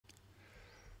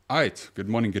All right, good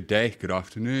morning, good day, good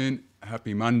afternoon,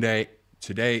 happy Monday.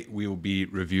 Today we will be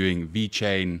reviewing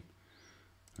Vechain.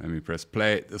 Let me press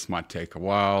play. This might take a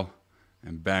while.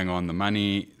 And bang on the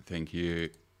money, thank you.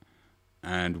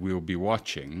 And we'll be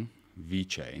watching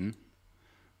Vechain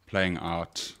playing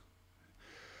out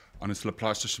on its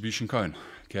Laplace distribution cone.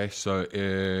 Okay, so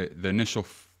the initial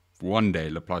one-day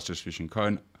Laplace distribution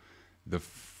cone, the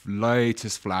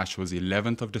latest flash was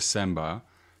 11th of December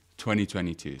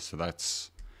 2022. So that's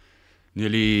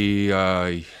nearly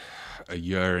a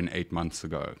year and 8 months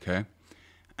ago, okay?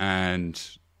 And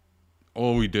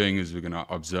all we're doing is we're going to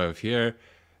observe here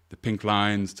the pink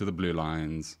lines to the blue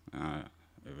lines.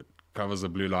 If it covers the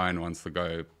blue line, wants to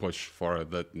go push for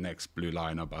the next blue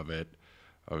line above it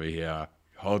over here.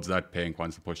 Holds that pink,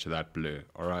 wants to push to that blue,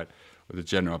 all right? With a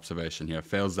general observation here,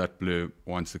 fails that blue,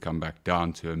 wants to come back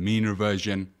down to a mean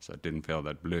reversion. So it didn't fail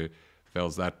that blue.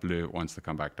 Fails that blue, wants to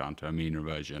come back down to a mean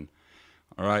reversion,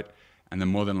 all right? And then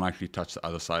more than likely touch the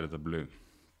other side of the blue.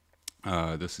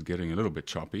 This is getting a little bit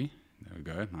choppy. There we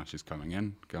go. Now she's coming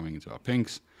into our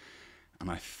pinks. And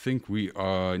I think we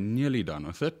are nearly done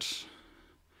with it.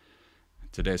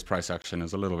 Today's price action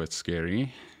is a little bit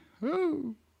scary.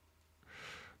 Woo.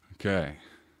 Okay.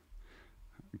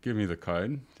 Give me the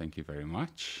code. Thank you very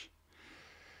much.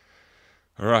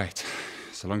 All right.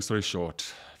 So long story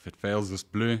short, if it fails this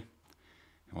blue,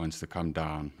 it wants to come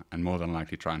down and more than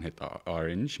likely try and hit the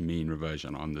orange mean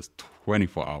reversion on this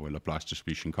 24-hour Laplace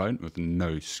distribution cone with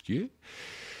no skew.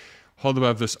 Hold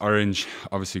above this orange,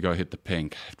 obviously go hit the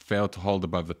pink. It failed to hold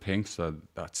above the pink, so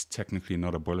that's technically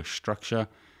not a bullish structure.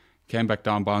 Came back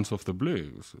down, bounced off the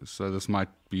blue. So this might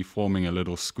be forming a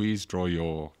little squeeze. Draw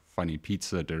your funny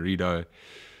pizza Dorito,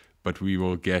 but we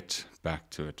will get back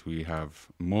to it. We have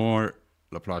more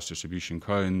Laplace distribution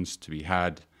cones to be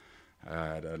had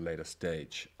at a later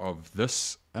stage of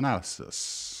this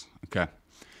analysis. Okay,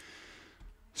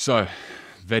 so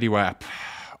VWAP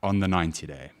on the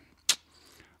 90-day.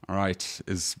 All right,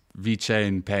 is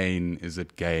Vechain pain? Is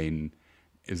it gain?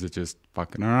 Is it just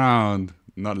fucking around,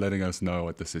 not letting us know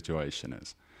what the situation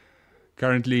is?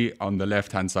 Currently, on the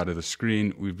left-hand side of the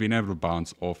screen, we've been able to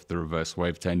bounce off the reverse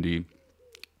wave tendy.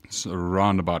 It's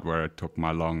around about where I took my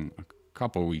long a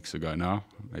couple of weeks ago now,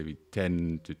 maybe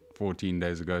 10 to 14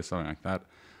 days ago, something like that.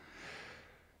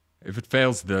 If it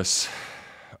fails this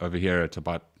over here at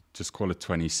about, just call it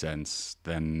 20 cents,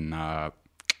 then I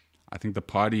think the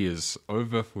party is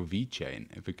over for Vechain.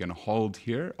 If it can hold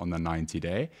here on the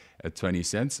 90-day at 20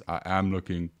 cents, I am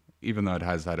looking, even though it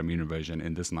has had a mean reversion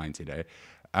in this 90-day,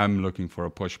 I'm looking for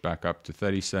a push back up to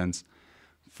 30 cents.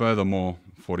 Furthermore,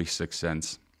 46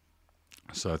 cents.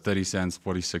 So 30 cents,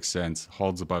 46 cents,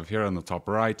 holds above here on the top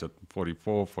right at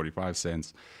 44, 45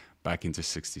 cents, back into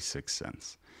 66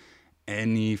 cents.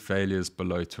 Any failures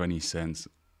below 20 cents,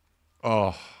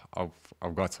 oh,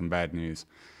 I've got some bad news.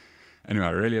 Anyway, I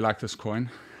really like this coin.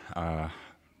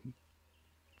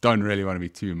 Don't really want to be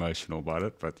too emotional about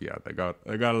it, but yeah, they got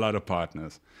a lot of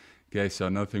partners. Okay, so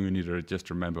another thing we need to just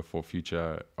remember for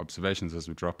future observations as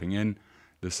we're dropping in,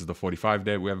 this is the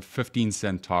 45-day. We have a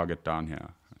 15-cent target down here,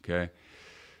 okay?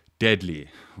 Deadly.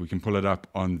 We can pull it up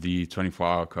on the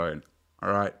 24-hour cone.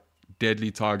 All right, deadly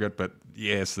target, but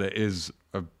yes, there is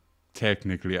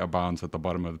technically a bounce at the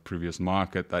bottom of the previous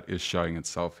market that is showing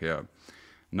itself here.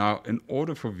 Now, in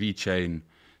order for Vechain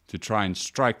to try and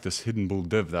strike this hidden bull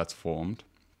div that's formed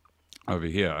over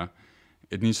here,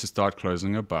 it needs to start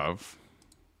closing above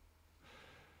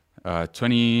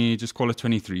 20, just call it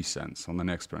 23 cents on the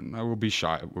next print. Now we'll be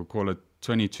shy. We'll call it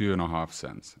 22.5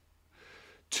 cents.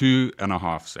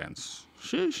 2.5 cents.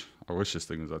 Sheesh. I wish this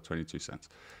thing was at 22 cents.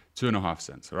 2.5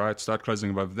 cents. All right. Start closing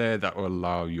above there. That will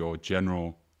allow your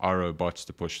general RO bots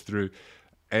to push through.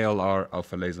 ALR,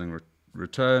 alpha lasering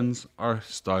returns, are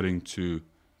starting to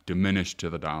diminish to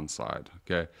the downside.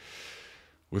 Okay.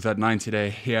 With that 90-day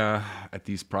here at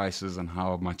these prices and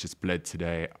how much it's bled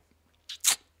today,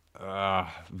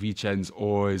 Vechain's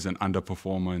always an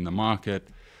underperformer in the market,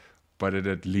 but it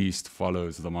at least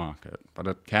follows the market. But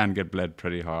it can get bled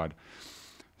pretty hard.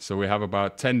 So we have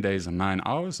about 10 days and 9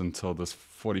 hours until this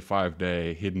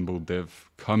 45-day hidden bull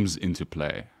div comes into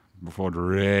play before it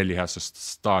really has to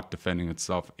start defending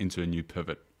itself into a new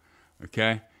pivot.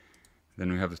 Okay?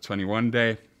 Then we have the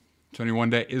 21-day.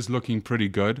 21-day is looking pretty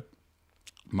good.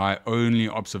 My only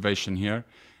observation here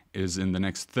is in the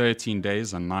next 13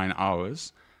 days and 9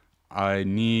 hours, I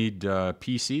need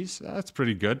PCs. That's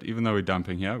pretty good. Even though we're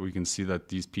dumping here, we can see that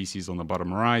these PCs on the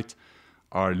bottom right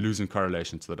are losing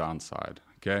correlation to the downside.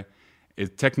 Okay,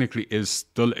 it technically is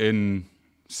still in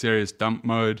serious dump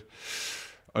mode.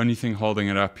 Only thing holding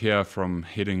it up here from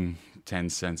hitting 10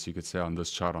 cents, you could say, on this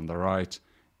chart on the right,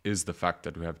 is the fact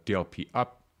that we have DLP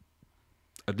up,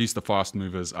 at least the fast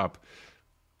movers up,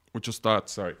 which will start,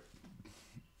 sorry,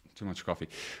 too much coffee,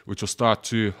 which will start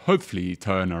to hopefully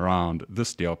turn around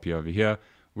this DLP over here,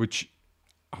 which,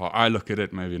 how I look at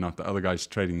it, maybe not the other guys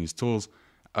trading these tools,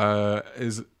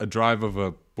 is a drive of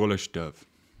a bullish div.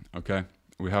 Okay,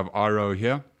 we have RO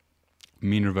here,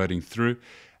 mean reverting through.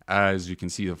 As you can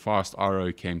see, the fast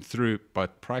RO came through,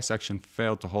 but price action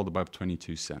failed to hold above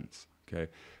 22 cents.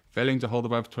 Okay, failing to hold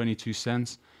above 22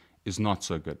 cents is not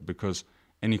so good, because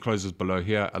any closes below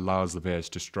here allows the bears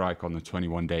to strike on the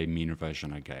 21-day mean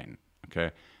reversion again.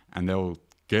 Okay, and they'll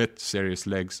get serious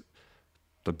legs.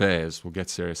 The bears will get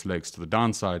serious legs to the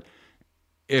downside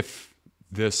if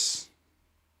this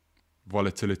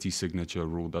volatility signature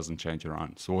rule doesn't change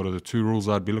around. So what are the two rules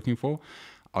I'd be looking for?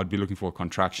 I'd be looking for a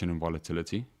contraction in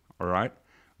volatility, all right,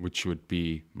 which would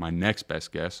be my next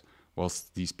best guess,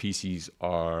 whilst these PCs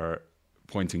are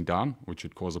pointing down, which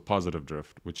would cause a positive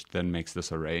drift, which then makes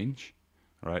this a range,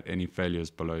 all right? Any failures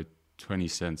below 20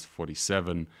 cents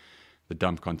 47, the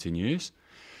dump continues.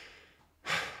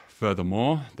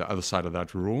 Furthermore, the other side of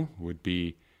that rule would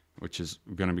be, which is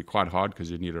going to be quite hard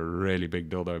because you need a really big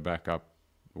dildo back up,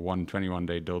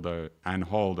 121-day dildo, and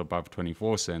hold above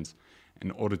 24 cents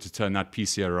in order to turn that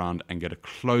PC around and get it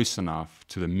close enough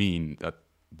to the mean that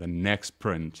the next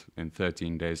print in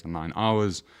 13 days and 9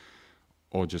 hours,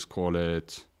 or just call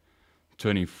it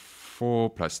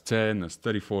 24 plus 10, that's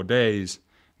 34 days.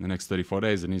 In the next 34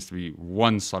 days, there needs to be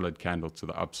one solid candle to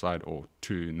the upside, or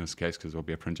two in this case, because there'll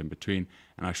be a print in between,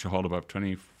 and actually hold above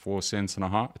 24 cents and a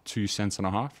half, 2 cents and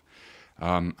a half.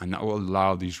 And that will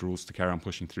allow these rules to carry on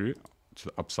pushing through to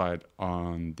the upside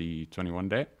on the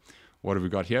 21-day. What have we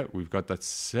got here? We've got that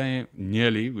same,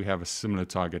 nearly, we have a similar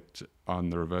target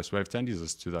on the reverse wave tendies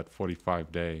as to that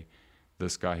 45-day,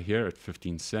 this guy here at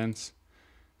 15 cents.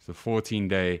 So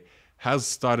 14-day has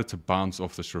started to bounce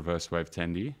off this reverse wave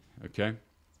tendy, okay?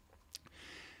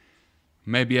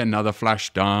 Maybe another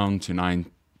flash down to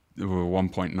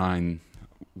 1.9,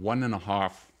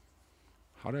 1.5,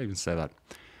 how do I even say that?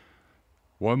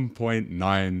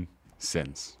 1.9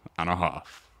 cents and a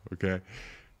half, okay?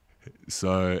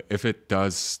 So if it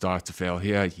does start to fail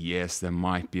here, yes, there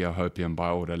might be a hopium buy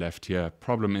order left here.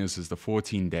 Problem is the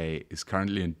 14-day is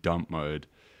currently in dump mode.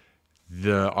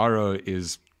 The RO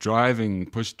is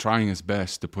trying its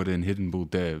best to put in hidden bull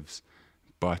devs,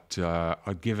 but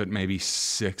I'd give it maybe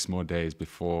 6 more days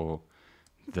before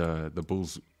the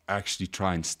bulls actually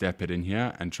try and step it in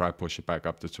here and try push it back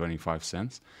up to 25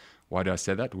 cents. Why do I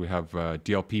say that? We have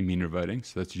DLP mean reverting,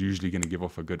 so that's usually going to give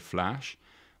off a good flash.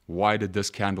 Why did this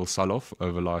candle sell off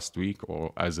over last week,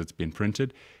 or as it's been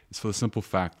printed? It's for the simple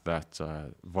fact that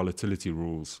volatility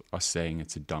rules are saying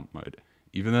it's a dump mode.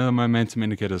 Even though the momentum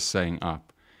indicator is saying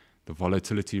up, the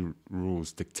volatility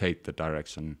rules dictate the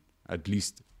direction, at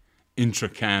least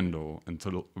intra-candle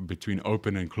until between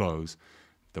open and close.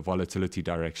 The volatility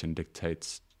direction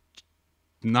dictates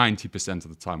 90% of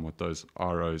the time what those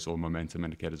ROs or momentum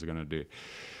indicators are going to do.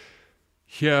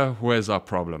 Here, where's our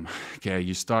problem? Okay,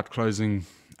 you start closing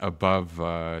above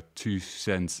 2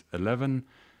 cents 11.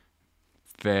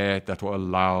 There, that will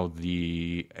allow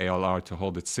the ALR to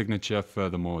hold its signature.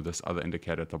 Furthermore, this other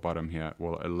indicator at the bottom here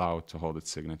will allow it to hold its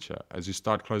signature. As you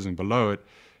start closing below it,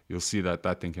 you'll see that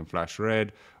that thing can flash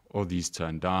red, or these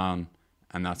turn down,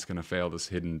 and that's going to fail this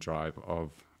hidden drive of,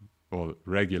 or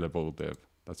regular bull div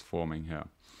that's forming here.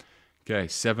 Okay,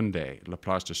 7-day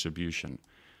Laplace distribution.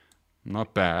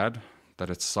 Not bad that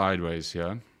it's sideways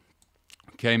here.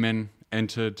 Came in,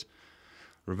 entered,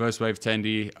 reverse wave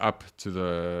tendy up to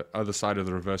the other side of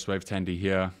the reverse wave tendy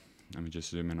here. Let me just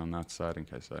zoom in on that side in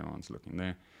case anyone's looking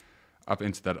there. Up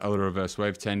into that other reverse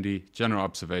wave tendy. General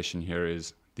observation here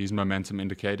is these momentum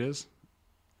indicators,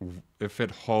 if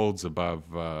it holds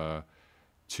above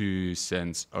 2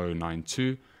 cents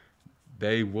 092,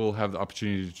 they will have the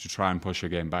opportunity to try and push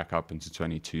again back up into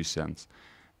 22 cents.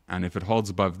 And if it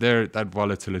holds above there, that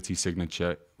volatility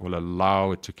signature will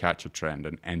allow it to catch a trend,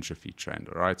 an entropy trend,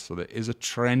 all right? So there is a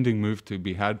trending move to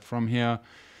be had from here.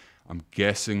 I'm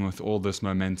guessing with all this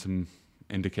momentum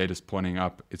indicators pointing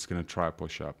up, it's going to try to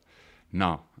push up.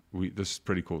 Now, this is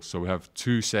pretty cool. So we have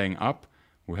 2 saying up,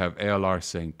 we have ALR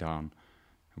saying down,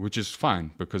 which is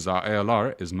fine because our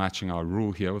ALR is matching our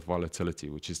rule here with volatility,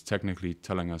 which is technically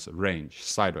telling us a range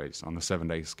sideways on the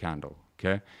 7-day candle,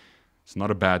 okay? It's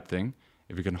not a bad thing.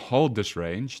 If you can hold this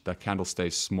range, that candle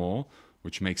stays small,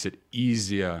 which makes it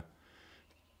easier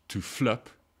to flip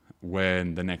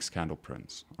when the next candle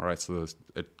prints. All right, so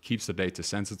it keeps the data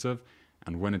sensitive,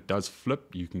 and when it does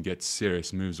flip, you can get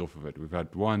serious moves off of it. We've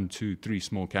had 1, 2, 3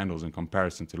 small candles in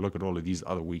comparison to look at all of these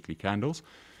other weekly candles,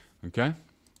 okay?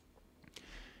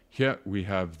 Here we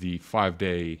have the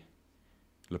 5-day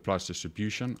Laplace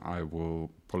distribution. I will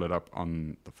pull it up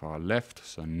on the far left,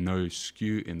 so no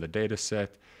skew in the data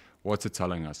set. What's it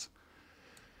telling us?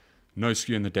 No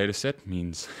skew in the data set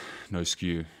means no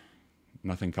skew,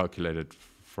 nothing calculated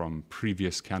from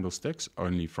previous candlesticks,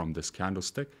 only from this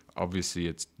candlestick. Obviously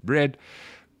it's red,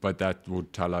 but that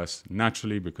would tell us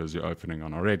naturally, because you're opening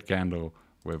on a red candle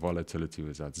where volatility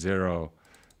was at 0.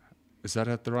 Is that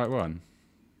at the right one?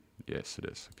 Yes, it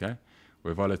is, okay?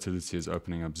 Where volatility is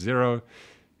opening up 0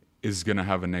 is going to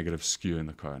have a negative skew in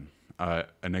the cone, a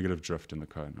negative drift in the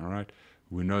cone, all right?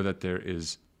 We know that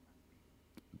there's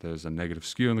a negative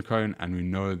skew in the cone, and we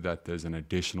know that there's an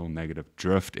additional negative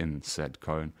drift in said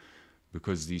cone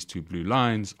because these two blue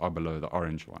lines are below the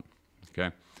orange one,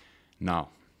 okay? Now,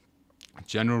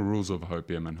 general rules of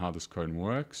hopium and how this cone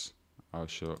works. I'll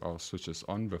switch this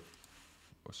on,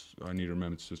 I need to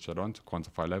remember to switch that on to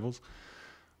quantify levels.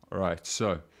 All right,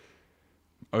 so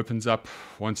opens up,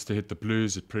 wants to hit the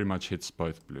blues, it pretty much hits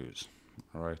both blues.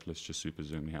 All right, let's just super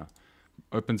zoom here.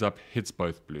 Opens up, hits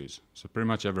both blues. So pretty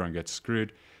much everyone gets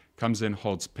screwed. Comes in,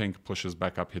 holds pink, pushes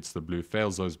back up, hits the blue,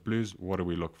 fails those blues. What do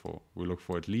we look for? We look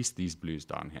for at least these blues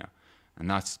down here. And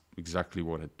that's exactly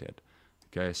what it did.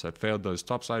 Okay, so it failed those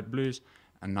topside blues,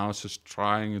 and now it's just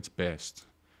trying its best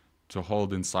to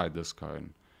hold inside this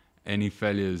cone. Any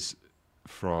failures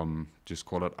from, just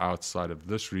call it outside of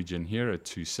this region here at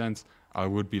 2 cents, I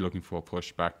would be looking for a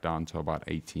push back down to about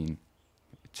 2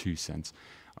 cents,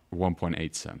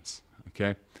 1.8 cents,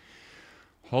 okay?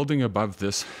 Holding above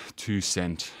this 2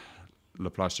 cent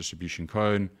Laplace distribution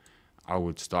cone, I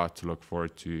would start to look for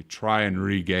it to try and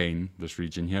regain this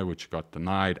region here, which got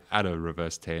denied at a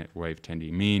reverse wave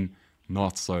 10D mean.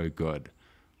 Not so good.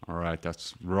 All right,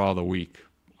 that's rather weak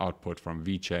output from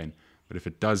Vechain. But if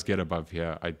it does get above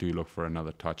here, I do look for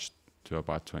another touch to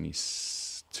about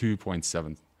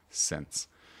 22.7 cents.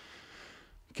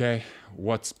 Okay,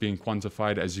 what's being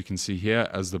quantified? As you can see here,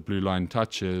 as the blue line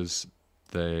touches,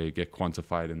 they get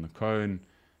quantified in the cone,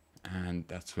 and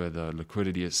that's where the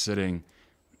liquidity is sitting.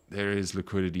 There is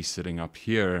liquidity sitting up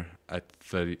here at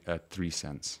 3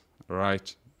 cents. All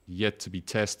right, yet to be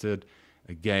tested.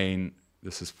 Again,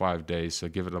 this is 5 days, so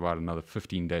give it about another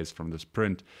 15 days from this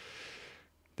print.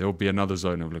 There will be another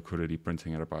zone of liquidity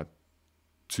printing at about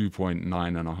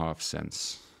 2.95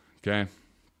 cents. Okay,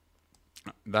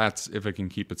 that's if it can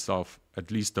keep itself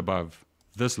at least above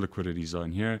this liquidity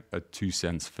zone here at 2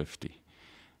 cents 50.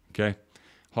 Okay,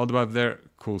 hold above there.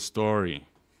 Cool story.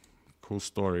 Cool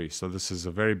story. So this is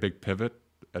a very big pivot,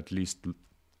 at least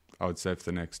I would say for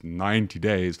the next 90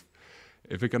 days.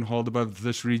 If it can hold above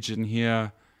this region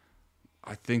here,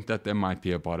 I think that there might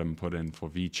be a bottom put in for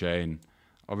Vechain.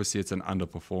 Obviously it's an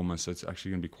underperformer, so it's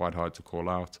actually going to be quite hard to call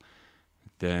out.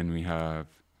 Then we have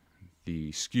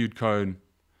the skewed cone,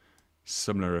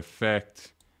 similar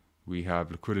effect. We have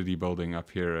liquidity building up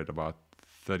here at about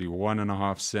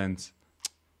 31.5 cents,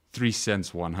 3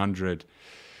 cents 100.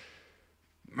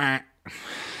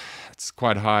 It's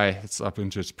quite high. It's up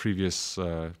into its previous,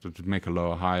 to make a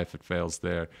lower high if it fails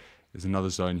there. There's another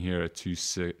zone here at 2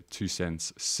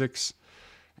 cents 6.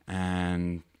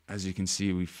 And as you can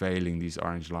see, we're failing these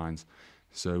orange lines.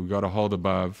 So we've got to hold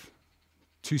above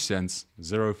 2 cents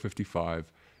 0.55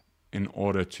 in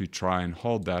order to try and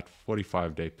hold that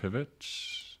 45-day pivot.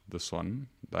 This one,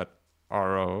 that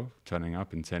RO turning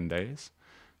up in 10 days.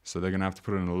 So they're going to have to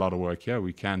put in a lot of work here.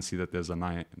 We can see that there's a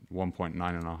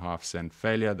 1.95 cent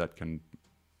failure that can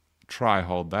try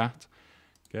hold that.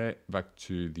 Okay, back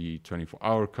to the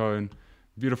 24-hour cone.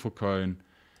 Beautiful cone.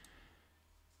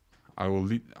 I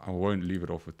won't leave it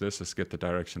off with this. Let's get the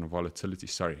direction of volatility.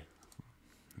 Sorry,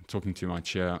 I'm talking to my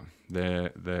chair.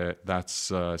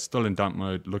 That's still in dump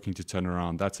mode, looking to turn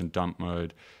around. That's in dump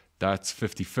mode. That's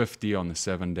 50-50 on the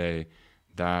 7-day.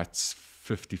 That's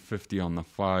 50-50 on the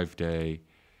 5-day.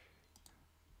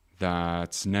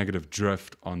 That's negative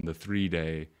drift on the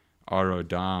 3-day. RO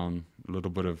down, a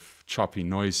little bit of choppy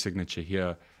noise signature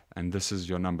here. And this is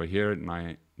your number here at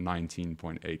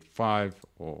 19.85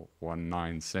 or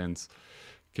 19 cents.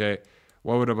 Okay,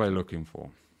 what would I be looking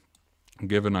for?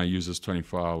 Given I use this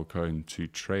 24-hour cone to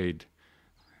trade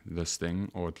this thing,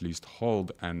 or at least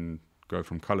hold and go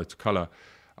from color to color,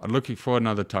 I'm looking for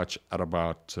another touch at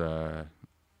about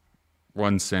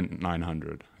 1 cent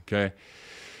 900. Okay,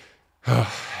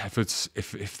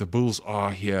 if the bulls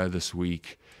are here this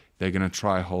week, they're gonna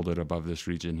try hold it above this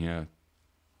region here,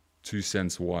 2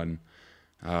 cents 1.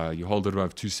 You hold it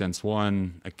above 2 cents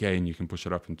 1. Again, you can push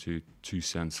it up into 2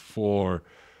 cents 4.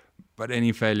 But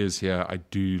any failures here, I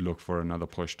do look for another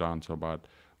push down to about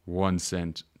 1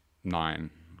 cent 9,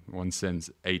 1 cent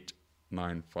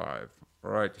 895. All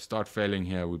right, start failing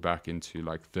here. We're back into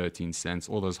like 13 cents.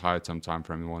 All those higher term time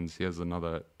frame ones. Here's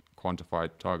another quantified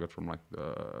target from like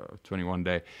the 21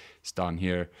 day. It's down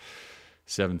here,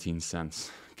 17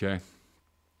 cents. Okay.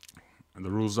 And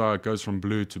the rules are it goes from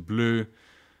blue to blue.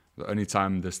 The only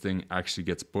time this thing actually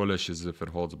gets bullish is if it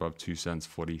holds above 2 cents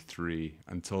 43.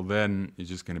 Until then, you're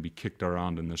just going to be kicked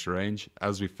around in this range.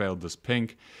 As we failed this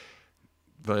pink,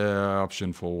 the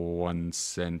option for 1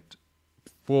 cent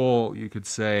fall, you could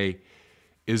say,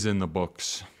 is in the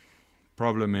books.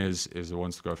 Problem is it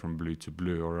wants to go from blue to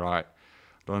blue. All right,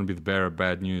 don't want to be the bearer of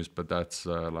bad news, but that's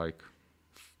like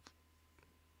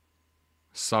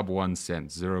sub 1 cent,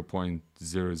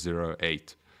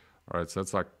 0.008. All right, so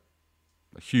that's like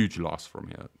a huge loss from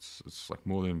here. It's like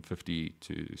more than 50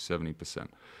 to 70%.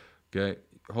 Okay,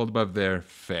 hold above there,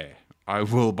 fair. I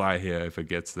will buy here if it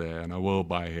gets there, and I will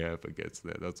buy here if it gets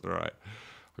there. That's all right.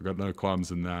 I've got no qualms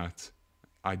in that.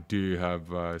 I do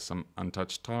have some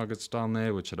untouched targets down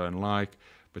there, which I don't like.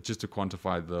 But just to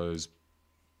quantify those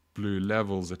blue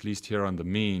levels, at least here on the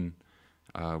mean,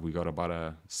 we got about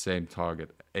a same target,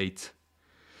 8.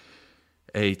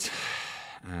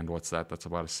 And what's that? That's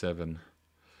about a 7.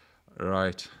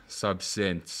 Right, sub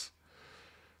cents.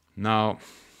 Now,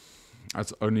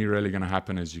 that's only really going to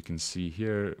happen, as you can see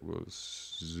here. We'll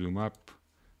zoom up.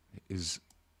 Is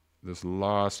this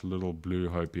last little blue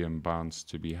hopium bounce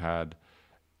to be had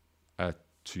at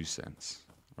 2 cents.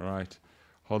 All right,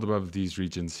 hold above these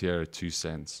regions here at 2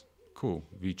 cents. Cool.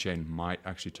 Vechain might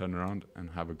actually turn around and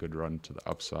have a good run to the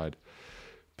upside.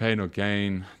 Pain or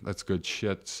gain, that's good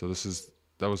shit. So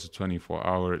that was a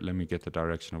 24-hour. Let me get the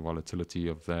direction of volatility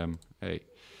of them. Hey,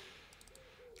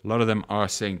 a lot of them are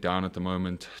saying down at the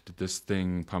moment. Did this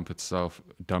thing dump itself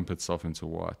into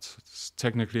what? It's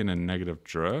technically in a negative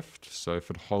drift. So if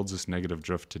it holds this negative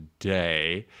drift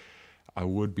today, I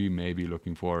would be maybe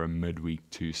looking for a midweek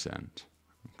 2 cent.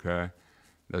 Okay,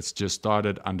 that's just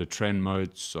started under trend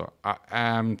mode. So I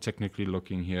am technically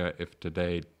looking here if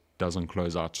today doesn't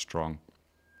close out strong,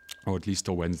 or at least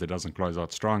till Wednesday doesn't close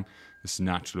out strong. This is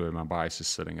naturally where my bias is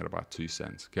sitting at about 2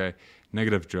 cents. Okay,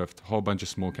 negative drift, whole bunch of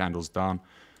small candles down.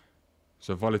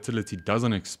 So volatility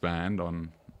doesn't expand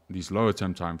on these lower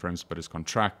term time frames, but it's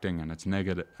contracting, and it's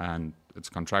negative, and it's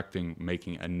contracting,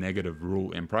 making a negative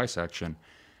rule in price action.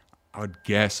 I would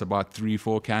guess about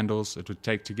 3-4 candles it would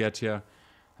take to get here.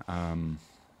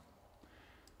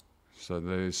 So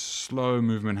there's slow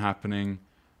movement happening.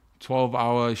 12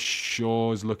 hours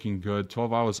sure is looking good.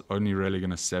 12 hours only really going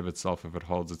to save itself if it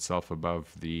holds itself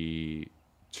above the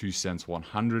 2 cents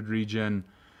 100 region.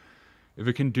 If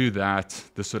it can do that,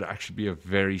 this would actually be a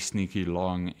very sneaky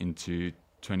long into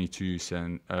 22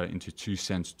 cent into 2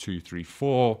 cents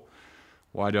 234.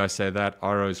 Why do I say that?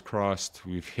 Arrows crossed.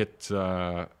 We've hit.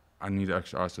 I need to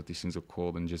actually ask what these things are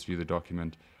called and just view the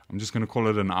document. I'm just going to call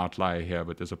it an outlier here,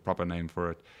 but there's a proper name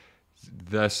for it.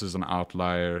 This is an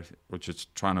outlier, which is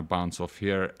trying to bounce off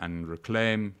here and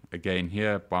reclaim. Again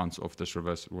here, bounce off this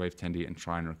reverse wave tendy and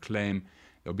try and reclaim.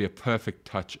 There'll be a perfect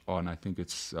touch on, I think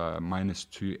it's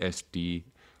 -2 SD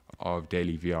of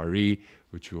daily VRE,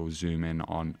 which we'll zoom in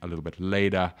on a little bit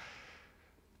later.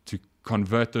 To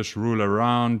convert this rule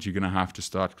around, you're going to have to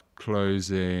start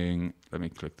closing. Let me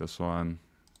click this one.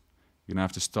 You're going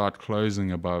to have to start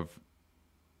closing above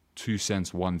 2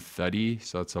 cents 130.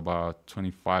 So it's about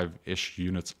 25-ish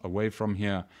units away from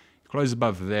here. Close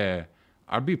above there.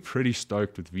 I'd be pretty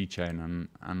stoked with Vechain,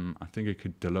 and I think it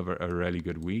could deliver a really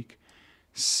good week.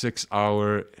 6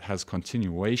 hour has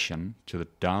continuation to the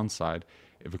downside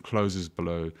if it closes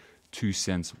below 2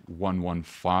 cents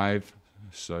 115.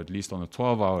 So at least on the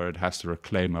 12 hour, it has to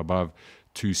reclaim above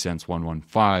 2 cents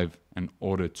 115 in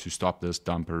order to stop this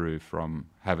dumperoo from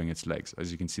having its legs. As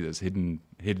you can see, there's hidden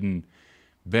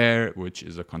bear, which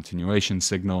is a continuation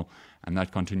signal, and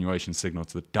that continuation signal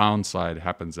to the downside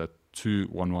happens at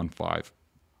 2.115.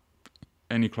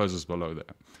 Any closes below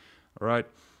there. All right.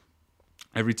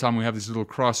 Every time we have these little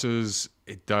crosses,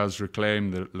 it does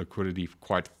reclaim the liquidity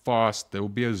quite fast. There will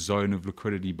be a zone of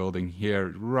liquidity building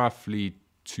here, roughly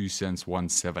 2 cents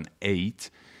 178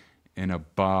 in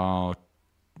about,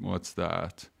 what's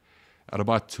that? At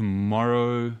about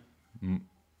tomorrow,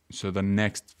 so the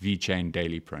next Vechain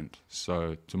daily print.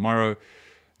 So tomorrow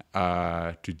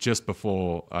to just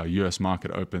before US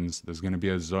market opens, there's going to be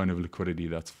a zone of liquidity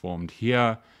that's formed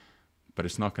here, but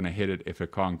it's not going to hit it if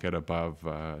it can't get above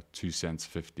 2 cents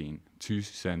 15, 2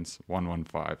 cents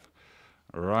 115.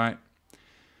 All right.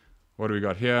 What do we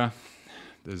got here?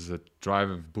 There's a drive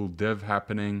of bull div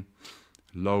happening,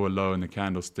 lower low in the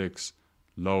candlesticks,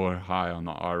 lower high on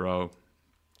the RO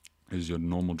is your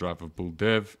normal drive of bull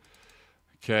div.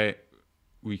 Okay,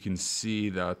 we can see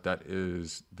that that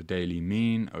is the daily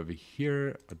mean over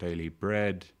here, a daily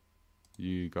bread.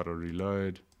 You got to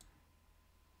reload.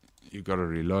 You got to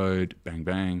reload. Bang,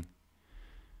 bang.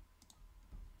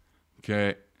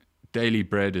 Okay. Daily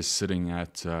bread is sitting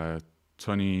at 2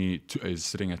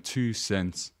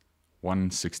 cents,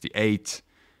 168.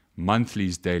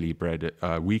 Monthly's daily bread,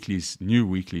 new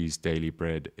weekly's daily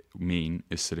bread mean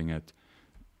is sitting at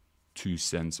 2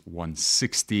 cents,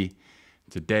 160.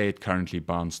 Today it currently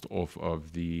bounced off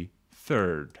of the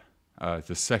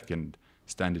second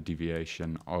standard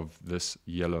deviation of this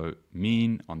yellow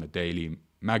mean on the daily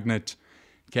magnet.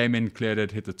 Came in, cleared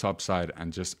it, hit the top side,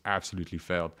 and just absolutely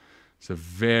failed. So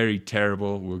very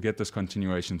terrible. We'll get this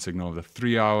continuation signal of the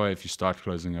 3 hour if you start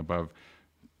closing above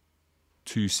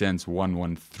 2 cents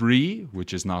 113,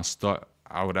 which is now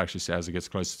I would actually say as it gets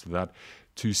closer to that,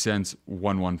 2 cents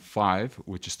 115,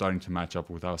 which is starting to match up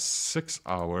with our 6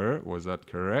 hour. Was that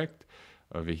correct?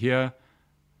 Over here,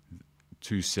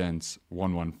 2 cents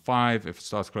 115. If it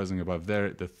starts closing above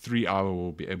there, the 3 hour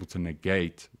will be able to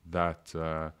negate that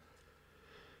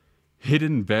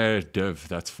hidden bear div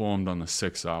that's formed on the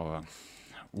 6 hour,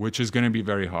 which is going to be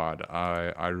very hard.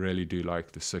 I really do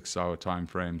like the 6 hour time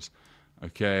frames.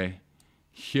 Okay,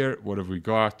 here what have we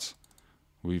got?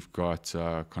 We've got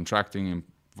contracting in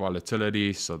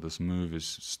volatility, so this move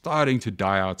is starting to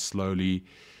die out slowly.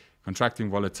 Contracting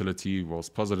volatility was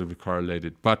positively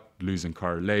correlated but losing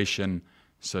correlation,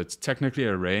 so it's technically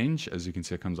a range. As you can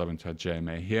see, it comes up into a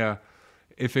JMA here.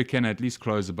 If it can at least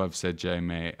close above said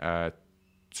JMA at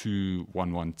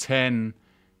 21110,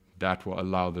 that will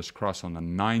allow this cross on the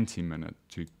 90-minute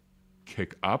to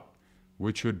kick up,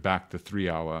 which would back the 3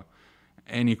 hour.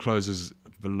 Any closes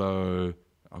below,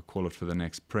 I'll call it for the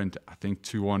next print, I think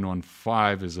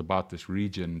 2115 is about this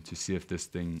region, to see if this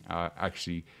thing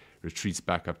actually retreats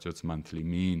back up to its monthly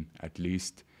mean, at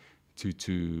least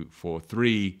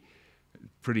 2243.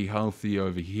 Pretty healthy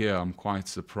over here. I'm quite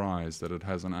surprised that it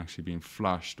hasn't actually been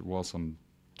flushed whilst I'm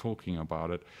talking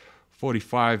about it.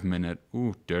 45 minute,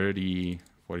 ooh, dirty.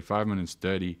 45 minutes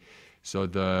dirty. So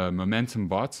the momentum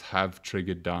bots have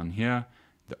triggered down here.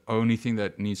 The only thing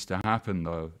that needs to happen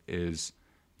though is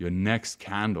your next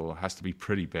candle has to be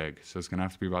pretty big. So it's going to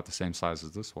have to be about the same size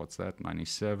as this. What's that?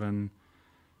 97.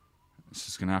 This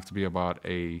is going to have to be about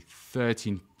a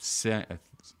 13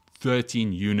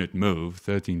 unit move,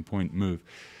 13 point move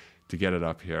to get it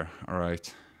up here. All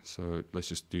right. So let's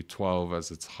just do 12 as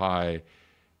its high.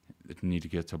 It need to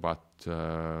get to about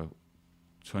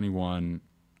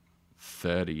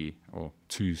 21.30 or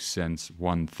 2 cents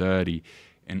 130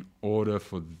 in order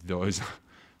for those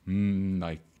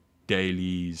like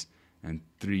dailies and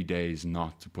 3 days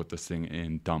not to put this thing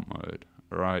in dump mode.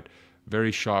 All right,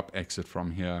 very sharp exit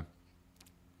from here.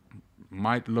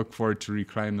 Might look for it to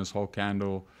reclaim this whole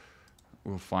candle.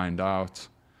 We'll find out.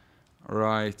 All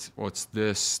right, what's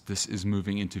this? This is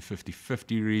moving into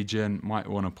 50-50 region. Might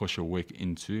want to push a wick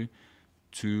into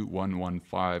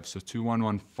 2115. So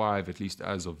 2115, at least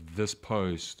as of this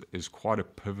post, is quite a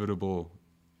pivotal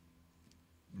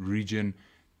region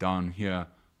down here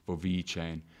for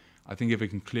Vechain. I think if it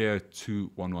can clear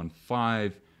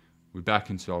 2115, we're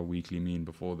back into our weekly mean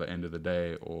before the end of the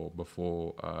day or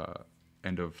before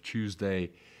end of Tuesday.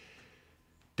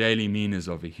 Daily mean is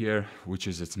over here, which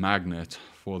is its magnet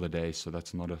for the day, so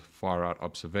that's not a far out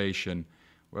observation.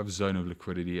 We have a zone of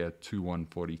liquidity at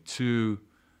 2142,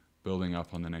 building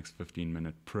up on the next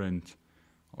 15-minute print.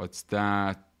 What's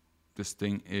that? This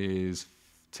thing is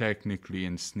technically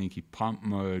in sneaky pump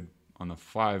mode on the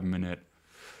 5-minute.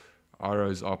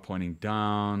 Arrows are pointing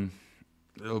down,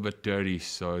 a little bit dirty,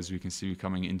 so as we can see, we're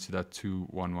coming into that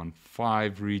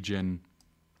 2115 region.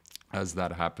 As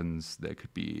that happens, there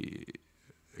could be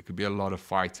a lot of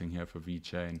fighting here for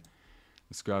Vechain.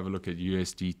 Let's go have a look at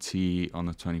USDT on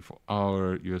the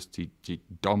 24-hour, USDT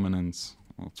dominance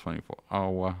on the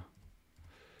 24-hour.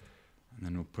 And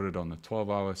then we'll put it on the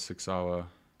 12-hour, 6-hour.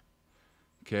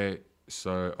 Okay,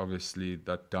 so obviously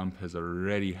that dump has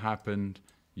already happened.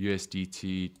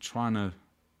 USDT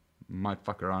might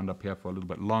fuck around up here for a little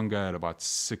bit longer at about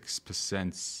 6%,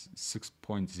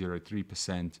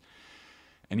 6.03%.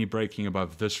 Any breaking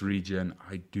above this region,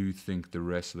 I do think the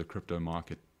rest of the crypto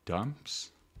market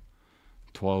dumps.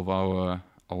 12-hour,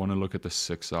 I want to look at the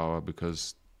 6-hour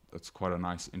because that's quite a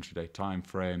nice intraday time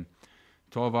frame.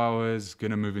 12 hours,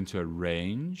 going to move into a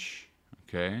range.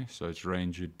 Okay, so its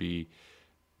range would be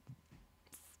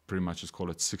pretty much, just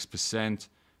call it 6%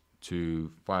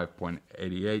 to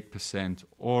 5.88%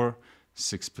 or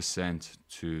 6%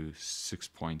 to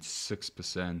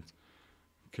 6.6%.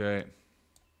 Okay.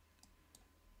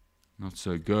 Not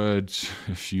so good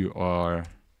if you are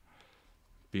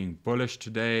being bullish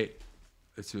today.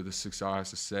 Let's see what the 6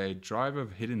 hours to say. Driver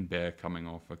of hidden bear coming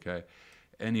off, okay.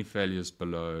 Any failures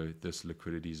below this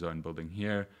liquidity zone building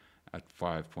here at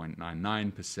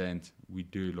 5.99%, we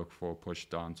do look for a push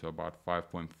down to about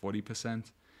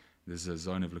 5.40%. There's a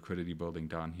zone of liquidity building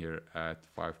down here at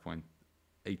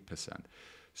 5.8%.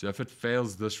 So if it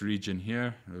fails this region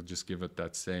here, it'll just give it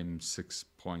that same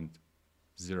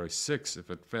 6.06. If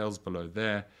it fails below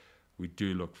there, we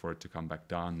do look for it to come back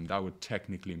down. That would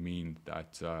technically mean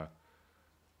that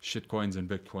shitcoins and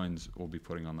Bitcoins will be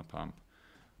putting on the pump.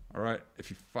 All right, if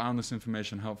you found this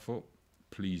information helpful,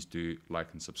 please do like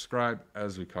and subscribe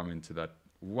as we come into that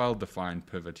well-defined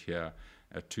pivot here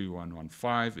at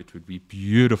 2115. It would be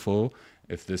beautiful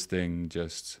if this thing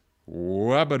just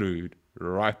wabadooed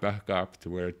right back up to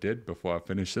where it did before I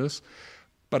finish this,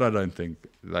 but I don't think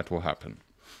that will happen.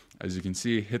 As you can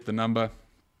see, hit the number,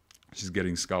 she's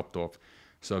getting scalped off.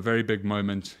 So a very big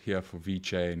moment here for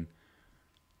Vechain.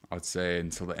 I'd say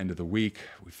until the end of the week.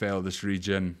 We fail this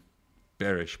region,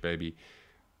 bearish, baby.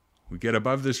 We get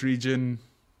above this region,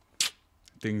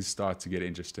 things start to get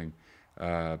interesting.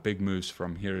 Big moves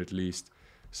from here at least.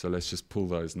 So let's just pull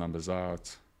those numbers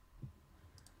out.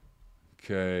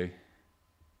 Okay.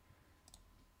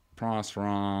 Price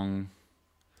wrong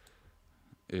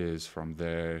is from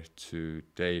there to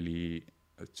daily,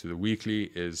 to the weekly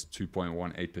is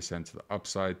 2.18% to the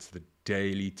upside. To the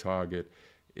daily target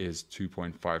is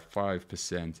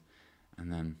 2.55%.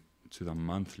 And then to the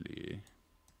monthly.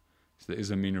 So there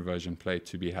is a mean reversion play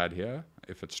to be had here.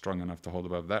 If it's strong enough to hold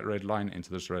above that red line,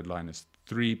 into this red line is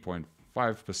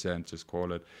 3.5%, just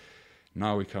call it.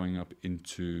 Now we're coming up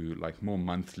into like more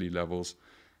monthly levels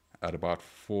at about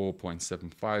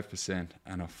 4.75%,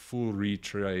 and a full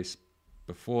retrace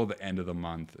before the end of the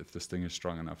month, if this thing is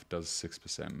strong enough, does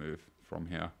 6% move from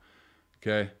here.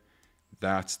 Okay,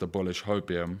 that's the bullish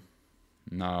hopium.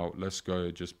 Now let's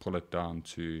go just pull it down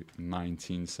to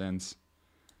 19 cents.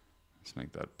 Let's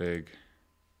make that big.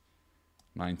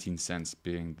 19 cents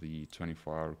being the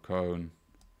 24-hour cone.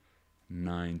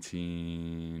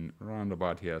 19 round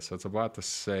about here. So it's about the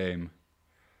same.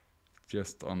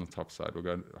 Just on the top side. We'll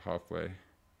go halfway.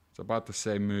 It's about the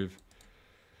same move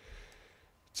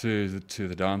to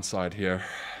the downside here.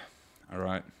 All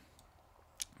right.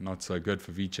 Not so good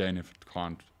for Vechain if it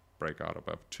can't break out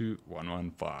above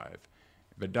 2115.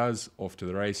 If it does, off to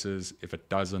the races. If it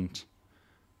doesn't,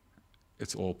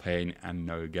 it's all pain and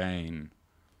no gain.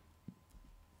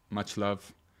 Much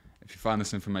love. If you found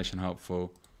this information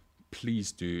helpful,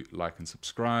 please do like and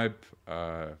subscribe.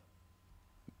 Got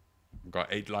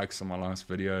 8 likes on my last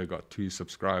video, got 2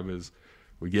 subscribers.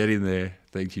 We're getting there.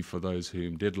 Thank you for those who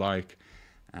did like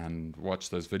and watch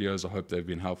those videos. I hope they've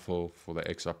been helpful for the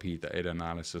XRP, the ADA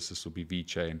analysis. This will be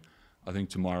Vechain. I think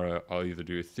tomorrow I'll either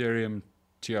do Ethereum,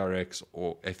 TRX,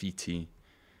 or FET.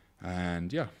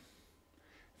 And yeah,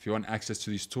 if you want access to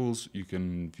these tools, you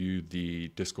can view the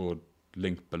Discord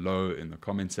link below in the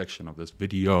comment section of this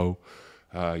video.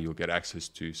 You'll get access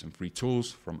to some free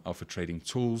tools from Alpha Trading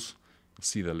Tools. You'll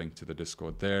see the link to the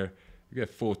Discord there. You get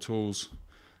 4 tools.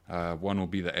 One will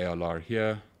be the ALR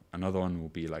here. Another one will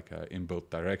be like an inbuilt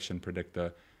direction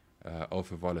predictor,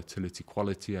 alpha volatility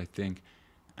quality, I think.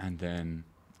 And then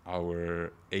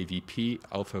our AVP,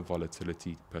 alpha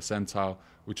volatility percentile,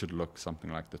 which would look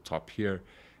something like the top here.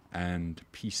 And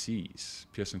PCs,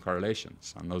 Pearson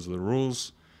correlations. And those are the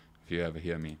rules, if you ever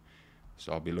hear me.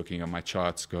 So I'll be looking at my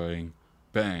charts going,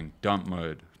 bang, dump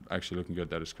mode. Actually looking good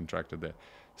that it's contracted there.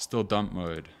 Still dump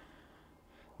mode.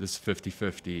 This is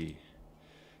 50-50.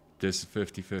 This is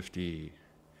 50-50.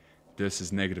 This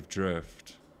is negative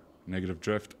drift. Negative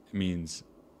drift means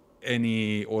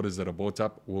any orders that are bought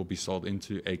up will be sold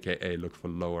into, aka look for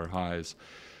lower highs.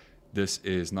 This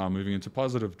is now moving into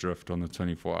positive drift on the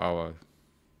 24-hour.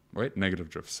 Wait, negative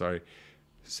drift, sorry.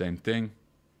 Same thing.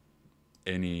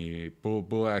 Any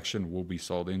bull action will be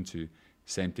sold into.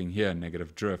 Same thing here,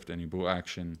 negative drift. Any bull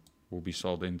action will be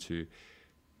sold into.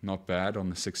 Not bad. On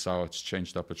the 6 hour, it's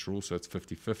changed up its rule, so it's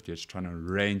 50-50. It's trying to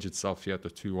range itself here at the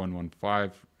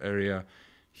 2115 area.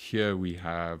 Here we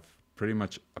have pretty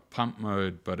much a pump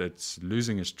mode, but it's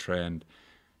losing its trend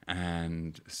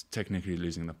and it's technically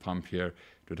losing the pump here.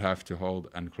 It would have to hold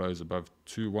and close above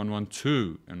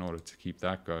 2112 in order to keep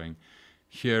that going.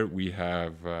 Here we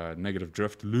have negative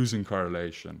drift, losing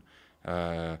correlation.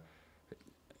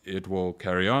 It will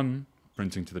carry on,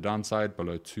 printing to the downside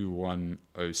below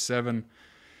 2107.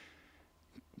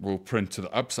 We'll print to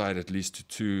the upside at least to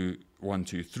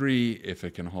 2123 if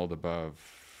it can hold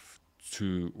above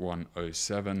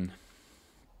 2107.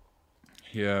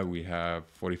 Here we have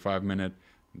 45-minute.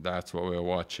 That's what we're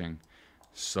watching.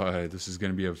 So this is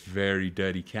going to be a very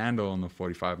dirty candle on the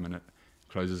 45-minute,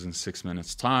 closes in 6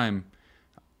 minutes time.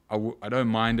 I don't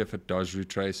mind if it does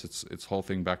retrace its whole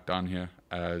thing back down here,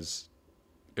 as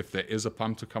if there is a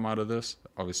pump to come out of this.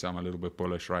 Obviously I'm a little bit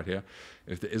bullish right here.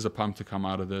 If there is a pump to come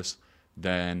out of this,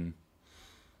 then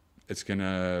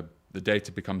the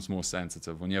data becomes more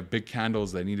sensitive. When you have big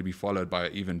candles, they need to be followed by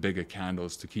even bigger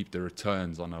candles to keep the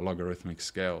returns on a logarithmic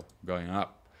scale going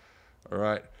up. All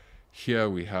right, here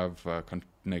we have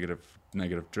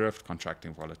negative drift,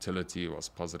 contracting volatility was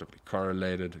positively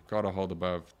correlated. Got to hold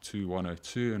above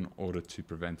 2102 in order to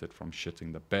prevent it from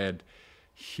shitting the bed.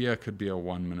 Here could be a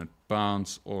 1 minute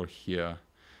bounce, or here.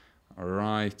 All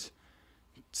right,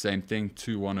 same thing,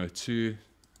 2102.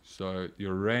 So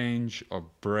your range of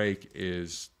break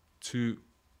is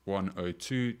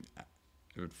 2102.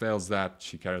 If it fails that,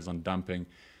 she carries on dumping,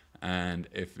 and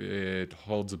if it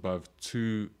holds above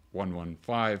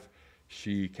 2115,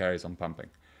 she carries on pumping.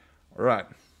 All right,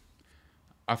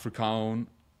 Afrikaan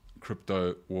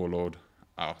crypto warlord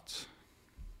out.